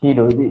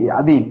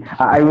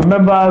 I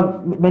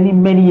remember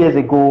many years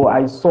ago,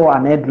 I saw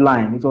an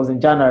headline. It was in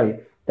January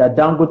that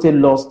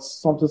Dangote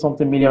lost something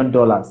 $1 million.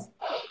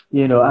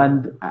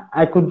 And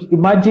I could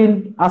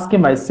imagine asking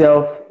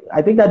myself,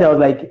 I think that I was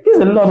like, this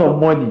is a lot of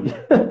money.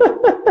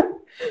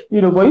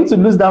 For you to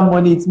lose that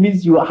money, it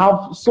means you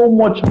have so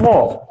much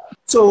more.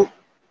 So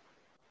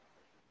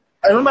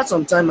I remember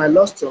sometime I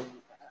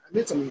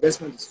made some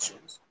investment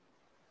decisions.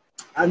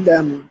 And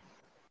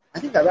I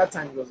think at that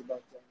time it was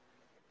about,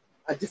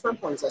 at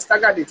different points, I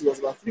staggered it was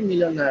about 3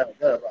 million naira,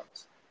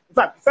 thereabouts. In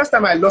fact, the first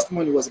time I lost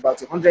money was about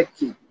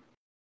 100K.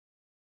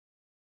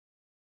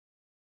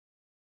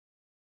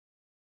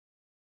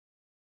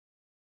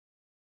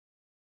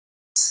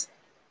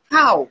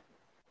 How?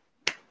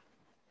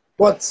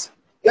 But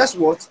guess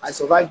what? I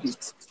survived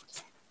it.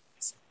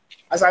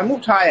 As I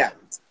moved higher,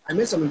 I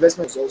made some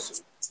investments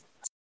also.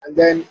 And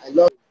then I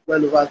lost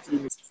well over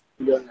 3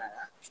 million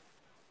naira.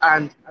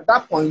 And at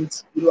that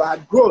point, I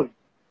had grown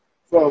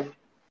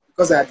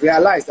because I had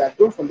realized I had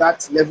grown from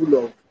that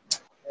level of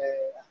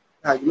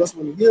Ah, you lost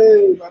money.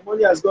 Yay, my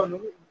money has gone.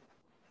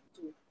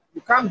 So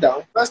you calm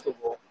down. First of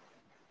all,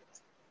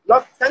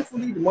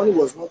 thankfully the money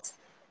wasn't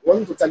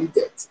totally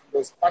debt. It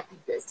was partly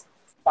debt,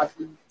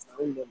 partly my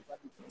own money,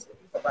 partly debt.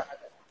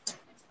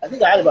 I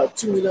think I had about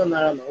 2 million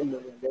naira my own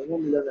money and then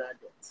 1 million naira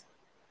debt.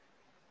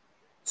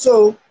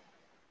 So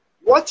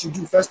what you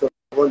do first of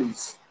all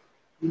is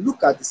you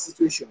look at the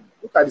situation,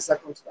 look at the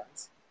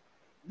circumstance,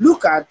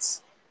 look at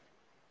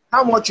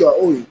how much you are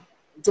owing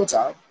in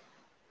total,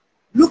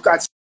 look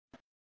at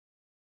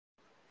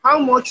how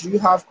much do you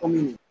have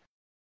coming in.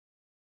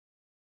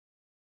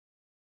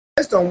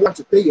 Based on what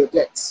to pay your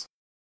debts,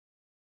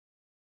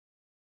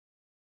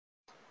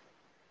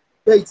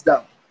 pay it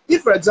down.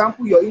 If, for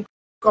example, your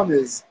income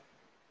is,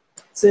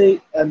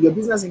 say, your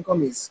business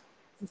income is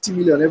 50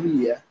 million every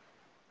year,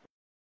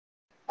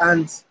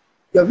 and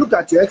you have looked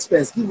at your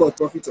expense, give a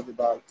profit of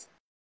about,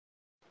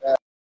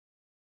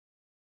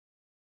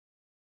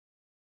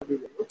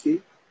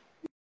 okay,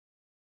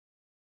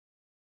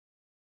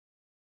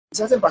 a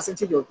certain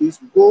percentage of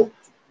this will go to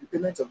the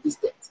payment of this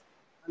debt.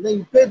 And then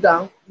you pay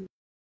down, you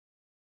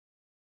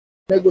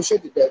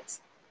negotiate the debt.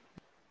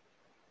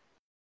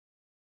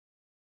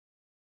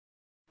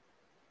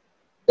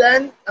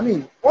 Then,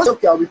 once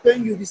okay, I'll be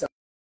paying you this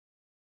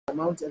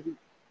amount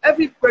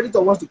every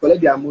creditor wants to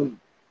collect their money.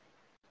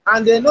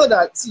 And they know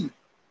that, see,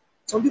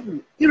 some people,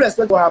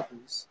 irrespective of what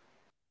happens,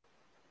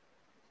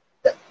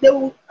 they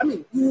will,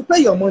 you will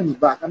pay your money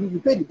back.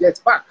 You pay the debt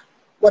back.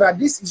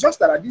 But it's just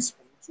that at this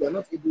point, you are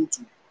not able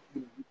to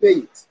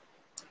repay it.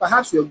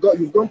 Perhaps you've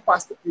gone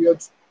past the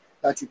period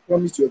that you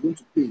promised you were going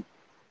to pay.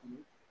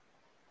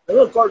 They're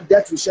going to call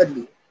debt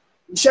rescheduling.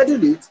 We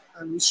schedule it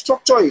and we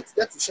structure it.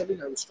 Debt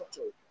rescheduling and we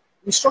structure it.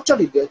 We structure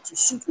the debt to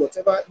suit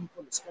whatever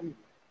income is coming in.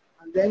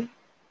 And then,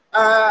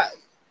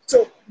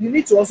 so you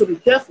need to also be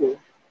careful.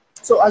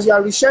 So as you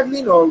are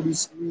rescheduling or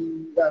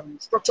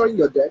structuring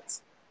your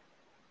debt,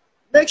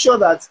 make sure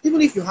that even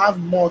if you have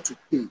more to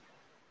pay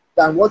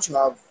than what you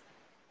have,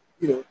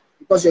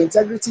 because your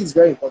integrity is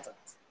very important.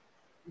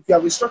 If you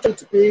have restructured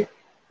to pay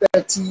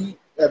 3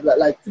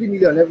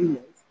 million every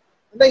month,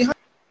 and then you have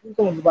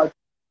income of about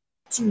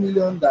 2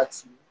 million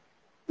that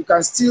you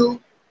can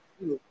still,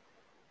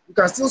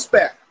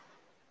 spare.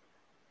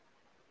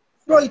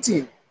 Throw it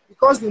in,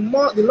 because the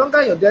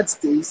longer your debt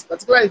stays,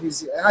 particularly if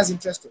it has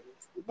interest on it,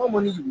 the more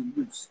money you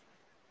will lose.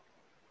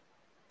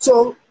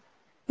 So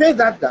pay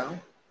that down,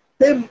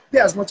 pay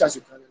as much as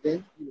you can, and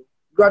then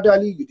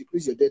gradually you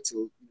decrease your debt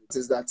till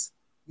is that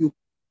you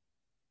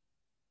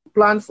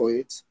plan for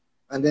it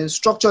and then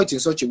structure it in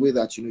such a way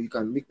that you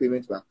can make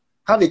payment back.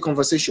 Have a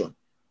conversation.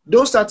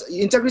 Don't start.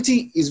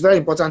 Integrity is very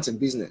important in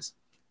business.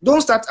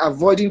 Don't start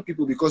avoiding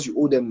people because you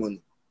owe them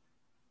money.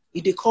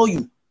 If they call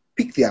you,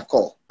 pick their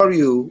call.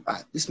 Sorry,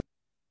 this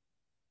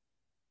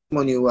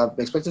money, I'm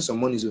expecting some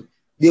money. So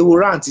they will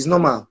rant, it's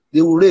normal.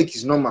 They will rake,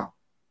 it's normal.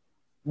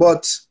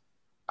 But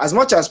as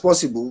much as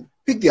possible,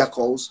 pick their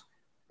calls,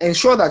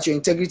 ensure that your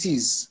integrity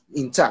is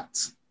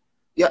intact.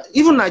 Yeah,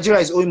 even Nigeria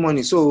is owing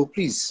money, so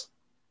please.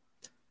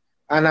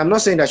 And I'm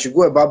not saying that you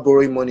go about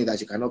borrowing money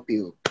that you cannot pay.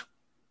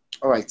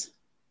 All right.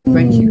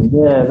 Thank you.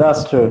 Yeah,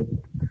 that's true.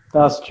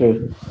 That's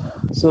true.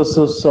 So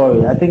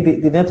sorry. I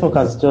think the network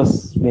has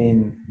just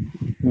been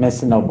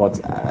messing up,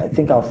 but I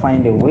think I'll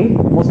find a way.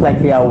 Most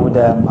likely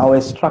I'll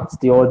extract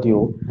the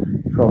audio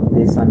from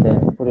this and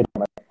then put it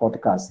on my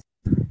podcast,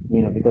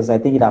 because I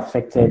think it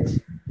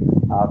affected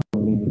our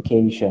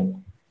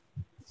communication.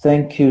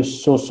 Thank you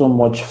so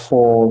much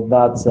for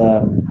that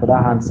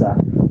answer.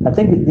 I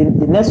think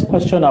the next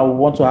question I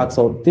want to ask,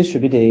 so this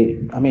should be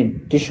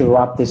this should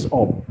wrap this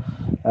up.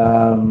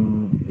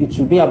 It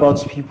should be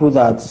about people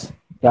that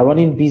they are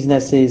running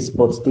businesses,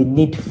 but they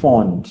need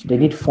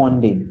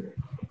funding.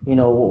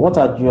 What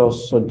are your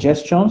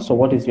suggestions or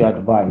what is your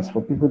advice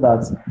for people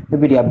that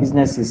maybe their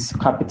business is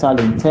capital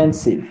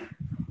intensive,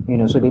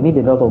 so they need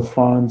a lot of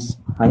funds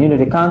and, you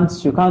can't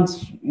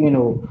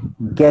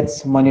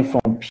get money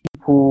from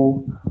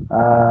people.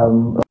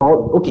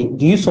 Okay.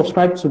 Do you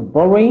subscribe to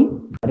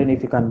borrowing? I don't know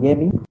if you can hear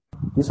me. Do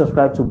you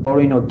subscribe to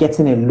borrowing or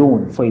getting a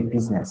loan for a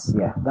business?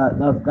 Yeah,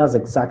 that's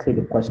exactly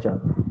the question.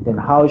 Then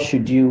how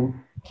should you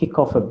kick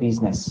off a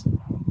business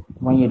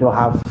when you don't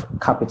have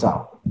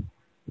capital?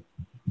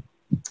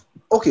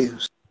 Okay,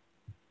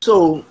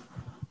 so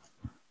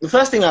the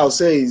first thing I'll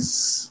say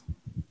is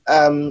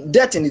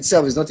debt in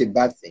itself is not a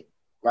bad thing,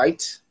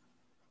 right?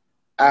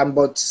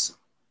 But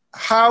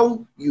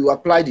how you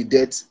apply the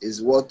debt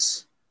is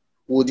what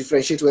will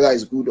differentiate whether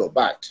it's good or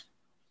bad.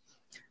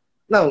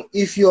 Now,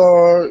 if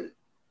you're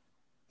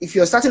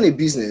starting a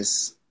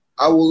business,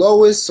 I will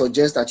always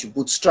suggest that you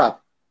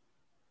bootstrap.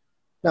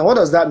 Now, what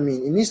does that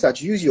mean? It means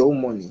that you use your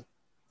own money,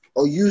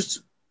 or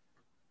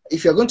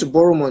if you're going to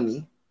borrow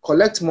money,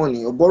 collect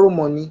money or borrow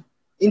money,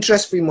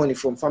 interest-free money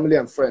from family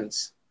and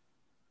friends,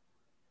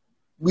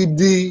 with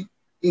the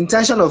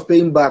intention of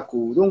paying back.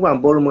 Don't go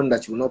and borrow money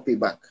that you will not pay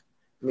back.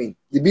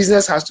 The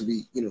business has to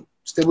be,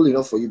 stable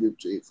enough for you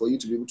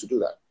to be able to do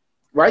that,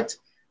 right?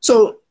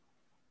 So,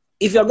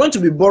 if you're going to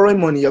be borrowing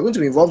money, you're going to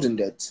be involved in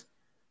debt.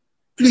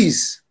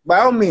 Please, by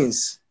all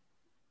means,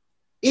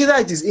 either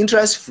it is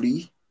interest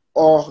free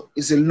or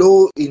it's a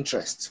low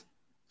interest.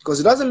 Because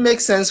it doesn't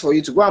make sense for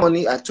you to go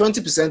money at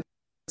 20%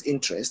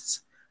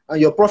 interest and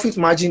your profit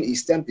margin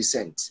is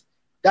 10%.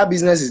 That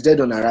business is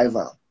dead on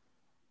arrival.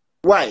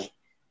 Why?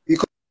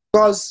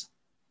 Because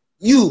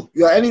you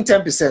are earning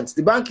 10%.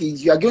 The bank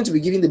is, you are going to be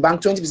giving the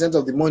bank 20%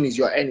 of the monies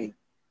you are earning.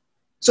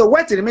 So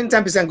where the remaining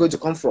 10% going to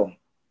come from?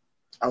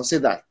 I'll say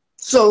that.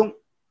 So,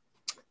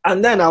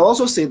 and then I'll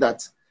also say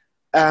that,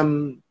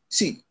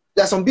 see,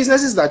 there are some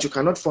businesses that you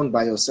cannot fund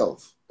by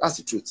yourself. That's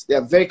the truth. They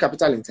are very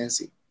capital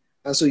intensive.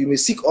 And so you may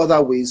seek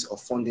other ways of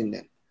funding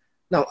them.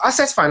 Now,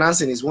 asset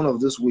financing is one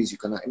of those ways you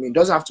can, I mean, it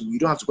doesn't have to, you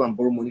don't have to go and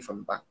borrow money from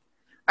the bank.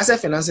 Asset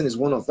financing is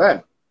one of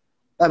them.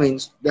 That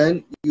means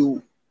then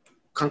you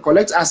can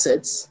collect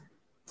assets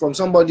from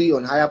somebody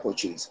on hire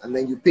purchase, and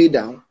then you pay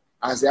down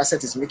as the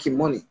asset is making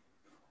money,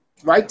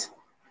 right?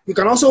 You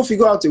can also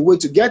figure out a way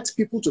to get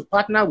people to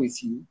partner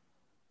with you.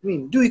 I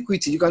mean, do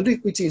equity. You can do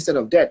equity instead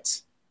of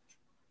debt.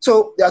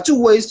 So there are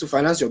two ways to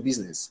finance your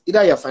business.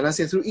 Either you're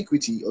financing through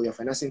equity or you're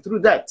financing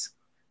through debt.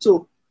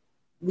 So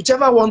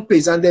whichever one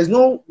pays, and there's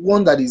no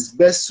one that is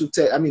best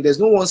suited. I mean, there's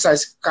no one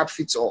size cap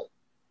fits all.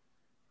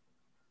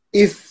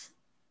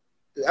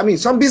 I mean,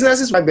 some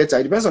businesses might be better.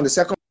 It depends on the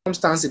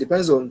circumstance. It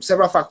depends on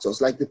several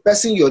factors, like the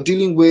person you're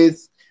dealing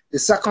with, the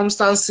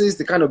circumstances,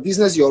 the kind of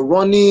business you're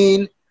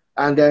running,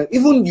 and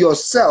even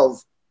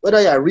yourself,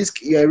 whether you're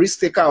a risk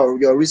taker or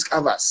you're risk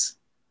averse.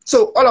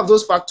 So all of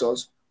those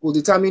factors will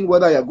determine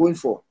whether you're going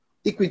for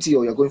equity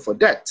or you're going for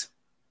debt.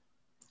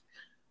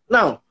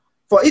 Now,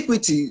 for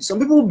equity, some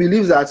people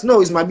believe that,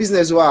 no, it's my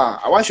business.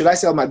 Why should I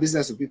sell my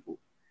business to people?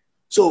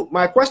 So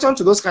my question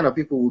to those kind of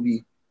people will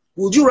be,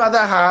 would you rather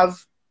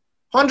have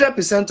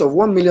 100% of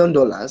 $1 million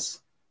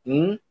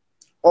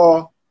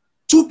or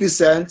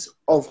 2%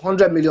 of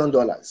 $100 million?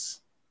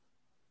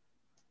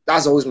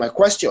 That's always my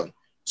question.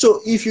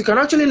 So if you can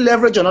actually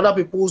leverage on other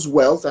people's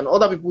wealth and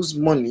other people's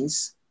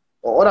monies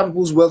or other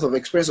people's wealth of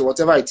experience or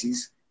whatever it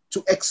is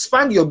to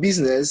expand your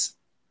business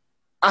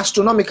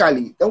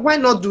astronomically, then why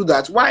not do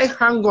that? Why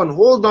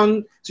hold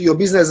on to your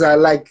business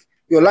like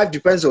your life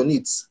depends on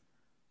it?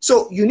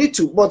 So you need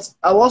to, but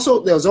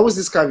there's always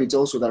this caveat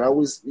also that I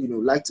always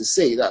like to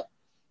say, that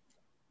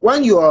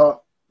when you are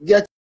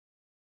getting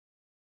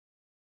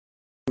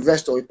an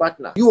investor or a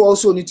partner, you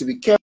also need to be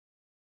careful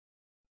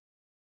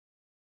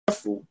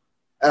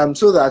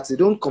so that they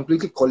don't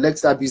completely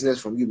collect that business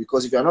from you,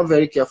 because if you're not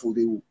very careful,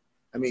 they will,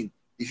 I mean,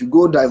 if you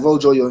go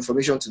divulge all your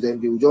information to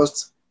them, they will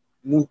just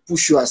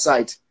push you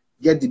aside,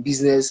 get the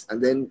business, and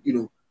then,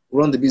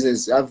 run the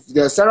business.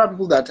 There are several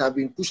people that have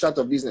been pushed out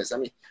of business. I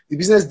mean, the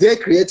business they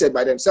created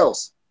by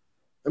themselves.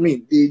 I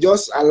mean, they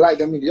just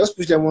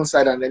push them one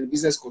side and then the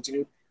business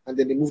continued and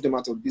then they move them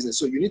out of business.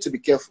 So you need to be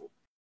careful.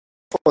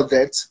 For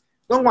that,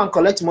 don't want to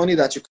collect money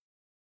that you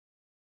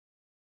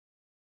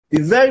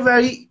be very,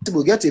 very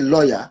simple. Get a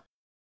lawyer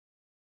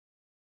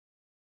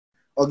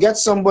or get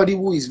somebody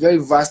who is very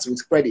vast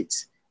with credit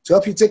to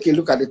help you take a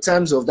look at the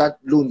terms of that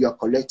loan you are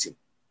collecting.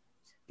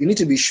 You need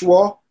to be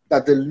sure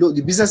that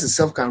the business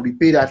itself can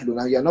repay that loan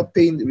and you are not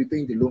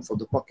repaying the loan from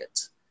the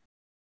pocket.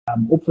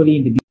 Hopefully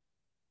in the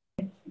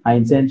beginning, I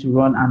intend to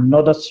run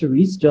another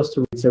series just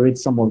to reiterate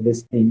some of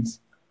these things,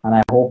 and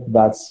I hope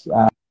that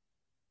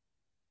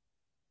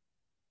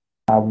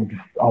I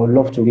would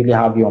love to really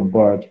have you on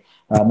board.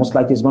 Most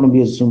likely it's going to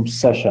be a Zoom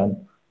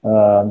session,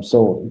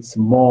 so it's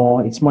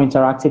more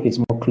interactive, it's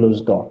more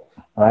closed door.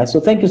 All right, so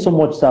thank you so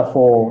much, sir,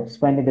 for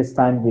spending this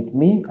time with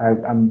me.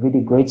 I'm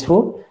really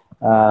grateful.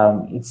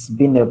 It's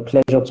been a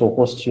pleasure to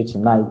host you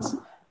tonight.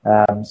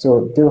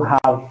 So do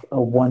have a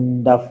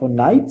wonderful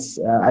night.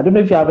 I don't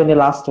know if you have any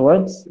last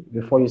words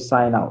before you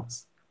sign out.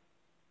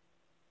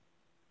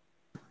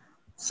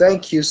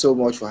 Thank you so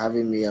much for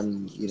having me.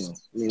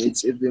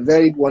 It's been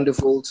very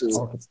wonderful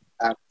to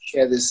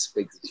share this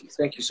space with you.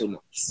 Thank you so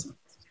much.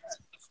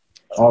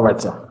 All right,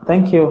 sir.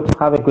 Thank you.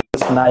 Have a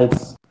great night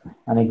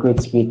and a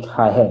great week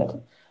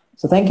ahead.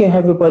 So thank you,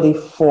 everybody,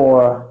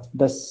 for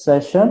the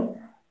session.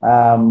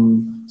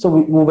 So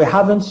we'll be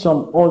having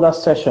some other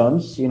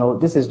sessions.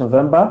 This is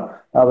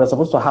November. We're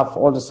supposed to have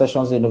all the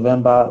sessions in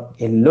November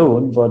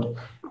alone, but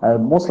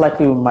most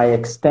likely we might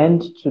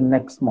extend to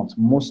next month.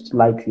 Most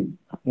likely,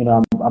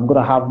 I'm going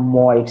to have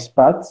more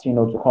experts,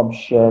 to come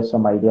share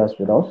some ideas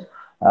with us.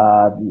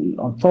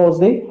 On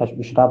Thursday,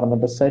 we should have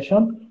another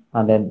session,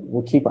 and then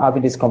we'll keep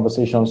having these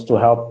conversations to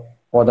help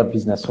other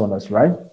business owners, right?